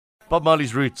Bob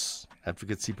Marley's Roots.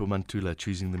 Advocate Sipho Mantula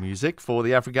choosing the music for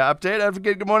the Africa Update.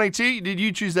 Advocate, good morning to you. Did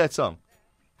you choose that song?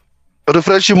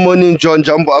 Refreshing morning, John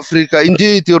Jumbo Africa.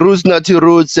 Indeed, the roots, natty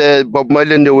roots, Bob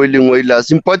Marley and the Wailing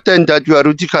Wailers. Important that you are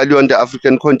rootically on the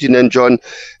African continent, John.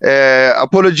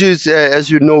 Apologies, as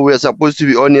you know, we were supposed to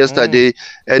be on yesterday,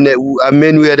 and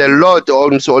we had a lot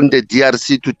also on the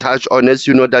DRC to touch on. As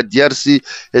you know, that DRC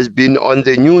has been on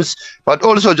the news, but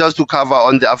also just to cover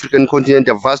on the African continent,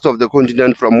 the vast of the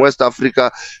continent from West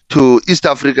Africa to East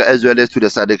Africa, as well as to the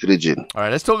SADC region. All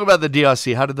right, let's talk about the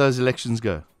DRC. How did those elections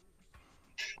go?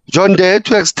 John, they had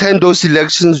to extend those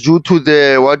elections due to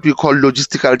the what we call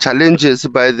logistical challenges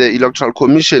by the Electoral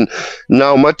Commission.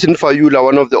 Now, Martin Fayulu,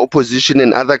 one of the opposition,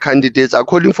 and other candidates are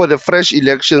calling for the fresh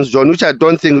elections, John, which I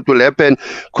don't think it will happen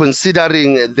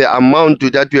considering the amount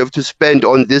that we have to spend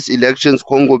on these elections,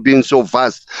 Congo being so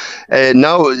vast.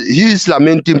 Now, he is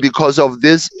lamenting because of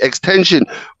this extension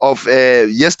of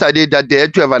yesterday, that they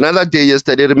had to have another day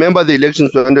yesterday. Remember, the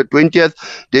elections were on the 20th.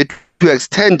 They to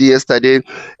extend yesterday,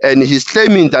 and he's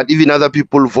claiming that even other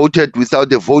people voted without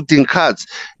the voting cards.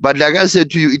 But like I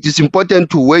said to you, it is important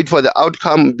to wait for the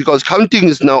outcome, because counting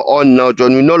is now on now,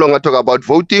 John. We no longer talk about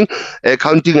voting.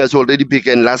 Counting has already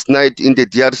begun last night in the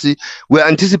DRC. We're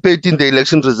anticipating the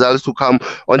election results to come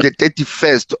on the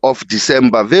 31st of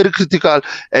December. Very critical,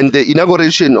 and the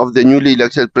inauguration of the newly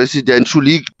elected president, should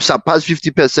he surpass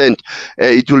 50%,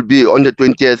 it will be on the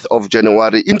 20th of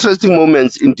January. Interesting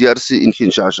moments in DRC in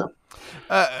Kinshasa.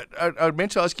 I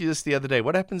meant to ask you this the other day.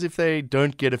 What happens if they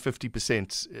don't get a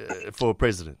 50% for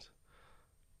president?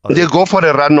 They go for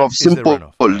a runoff. Simple.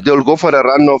 Runoff? They'll go for a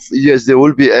runoff. Yes, there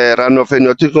will be a runoff. And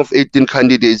you're talking of 18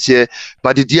 candidates here.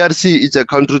 But the DRC is a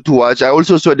country to watch. I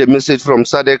also saw the message from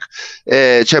SADC,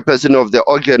 chairperson of the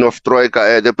organ of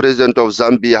Troika, the president of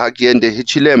Zambia, Haki, and the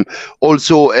Hichilem,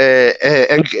 also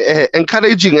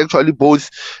encouraging actually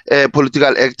both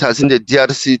political actors in the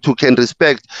DRC to can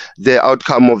respect the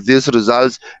outcome of these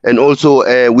results. And also,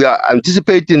 we are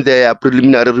anticipating their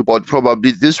preliminary report probably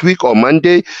this week or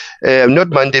Monday, not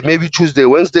Monday, maybe Tuesday,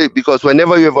 Wednesday, because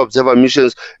whenever you have observer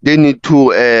missions, they need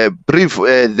to brief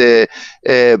the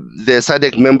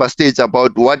SADC member states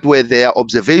about what were their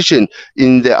observation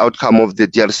in the outcome of the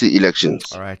DRC elections.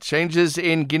 All right. Changes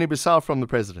in Guinea-Bissau from the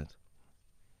president.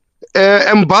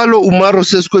 Umaro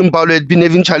Sissoco Embalo had been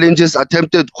having challenges,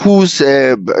 attempted coups,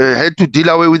 had to deal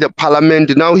away with the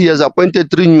parliament. Now he has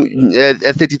appointed a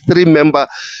 33-member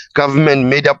government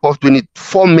made up of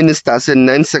 24 ministers and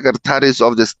 9 secretaries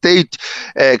of the state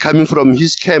coming from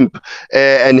his camp,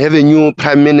 and have a new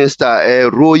prime minister,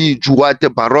 Roy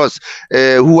Juwate Barros,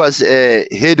 who was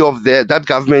head of that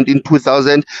government in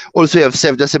 2000, also have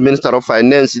served as a minister of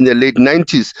finance in the late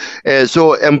 90s.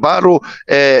 So Embalo,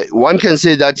 one can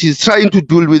say that he's trying to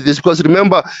deal with this, because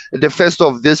remember, the first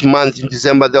of this month in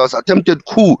December, there was attempted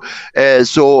coup.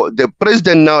 So the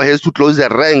president now has to close the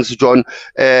ranks, John,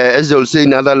 as they'll say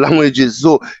in other languages.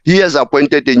 So he has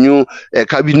appointed a new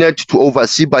cabinet to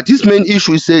oversee, but his main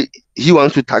issue is he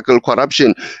wants to tackle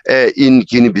corruption in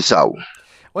Guinea-Bissau.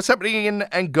 What's happening in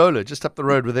Angola, just up the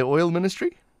road with their oil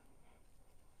ministry?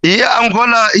 Yeah,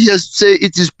 Angola, yes, say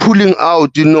it is pulling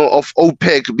out, of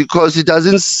OPEC, because it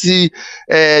doesn't see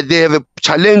they have a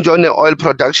challenge on the oil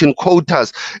production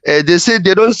quotas. They say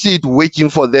they don't see it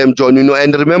working for them, John,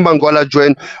 and remember Angola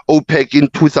joined OPEC in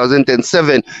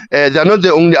 2007. They're not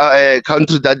the only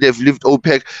country that they've left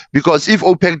OPEC, because if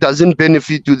OPEC doesn't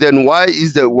benefit you, then why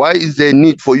is there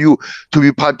need for you to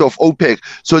be part of OPEC?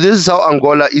 So this is how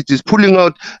Angola, it is pulling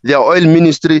out. Their oil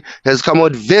ministry has come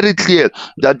out very clear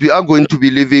that we are going to be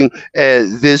leaving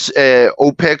this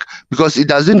OPEC, because it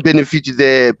doesn't benefit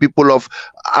the people of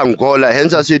Angola.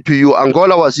 Hence I said to you,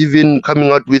 Angola was even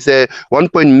coming out with 1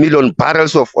 million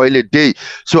barrels of oil a day.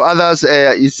 So others,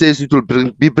 it says it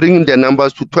will be bringing their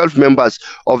numbers to 12 members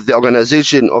of the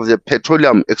organization of the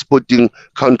petroleum exporting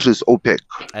countries, OPEC.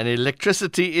 And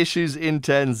electricity issues in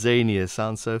Tanzania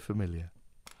sounds so familiar.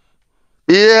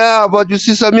 Yeah, but you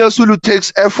see, Samia Suluhu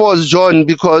takes efforts, John,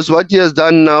 because what he has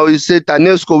done now is say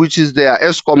TANESCO, which is their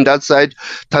ESCOM, that side,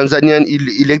 Tanzanian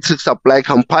Electric Supply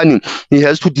Company, he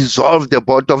has to dissolve the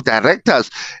board of directors,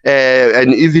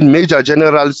 and even Major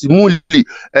General Simuli,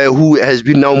 who has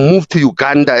been now moved to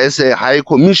Uganda as a high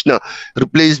commissioner,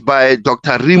 replaced by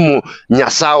Dr. Rimo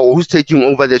Nyasao, who's taking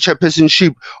over the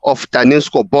chairpersonship of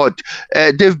TANESCO board.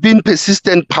 There have been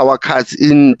persistent power cuts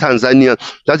in Tanzania.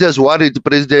 That has worried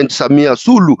President Samia Samia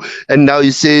Suluhu, and now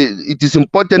he say it is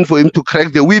important for him to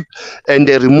crack the whip and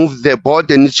remove the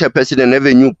board and its chairperson and have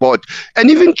a new board. And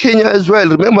even Kenya as well.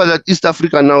 Remember that East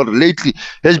Africa now lately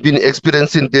has been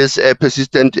experiencing this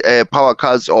persistent power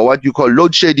cuts, or what you call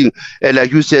load shedding,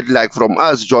 like you said, like from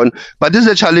us, John. But this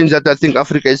is a challenge that I think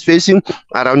Africa is facing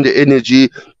around the energy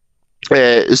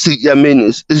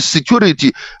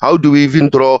security. How do we even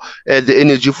draw the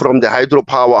energy from the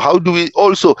hydropower? How do we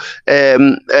also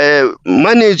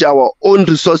manage our own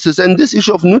resources? And this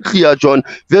issue of nuclear, John,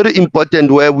 very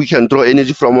important, where we can draw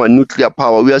energy from our nuclear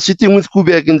power. We are sitting with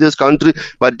Quebec in this country,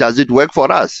 but does it work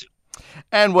for us?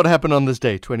 And what happened on this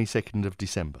day, 22nd of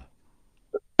December?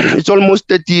 It's almost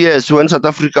 30 years when South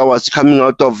Africa was coming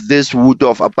out of this wood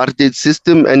of apartheid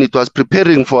system, and it was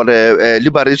preparing for a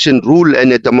liberation rule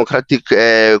and a democratic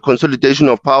consolidation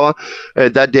of power,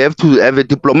 that they have to have a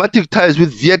diplomatic ties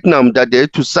with Vietnam, that they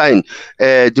have to sign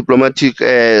diplomatic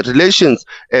relations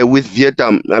with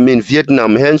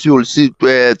Vietnam. Hence you will see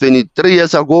 23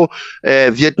 years ago,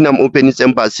 Vietnam opened its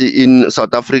embassy in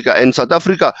South Africa, and South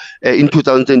Africa in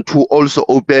 2002 also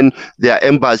opened their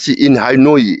embassy in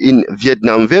Hanoi in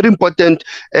Vietnam. Very important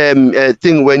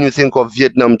thing when you think of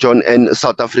Vietnam, John, and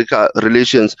South Africa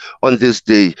relations on this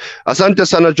day. Asante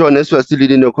sana, John, as we are still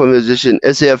leading the conversation.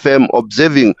 SAFM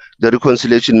observing the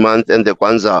Reconciliation Month and the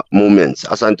Kwanzaa moments.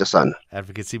 Asante sana.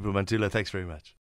 Advocate Sipho Mantula, thanks very much.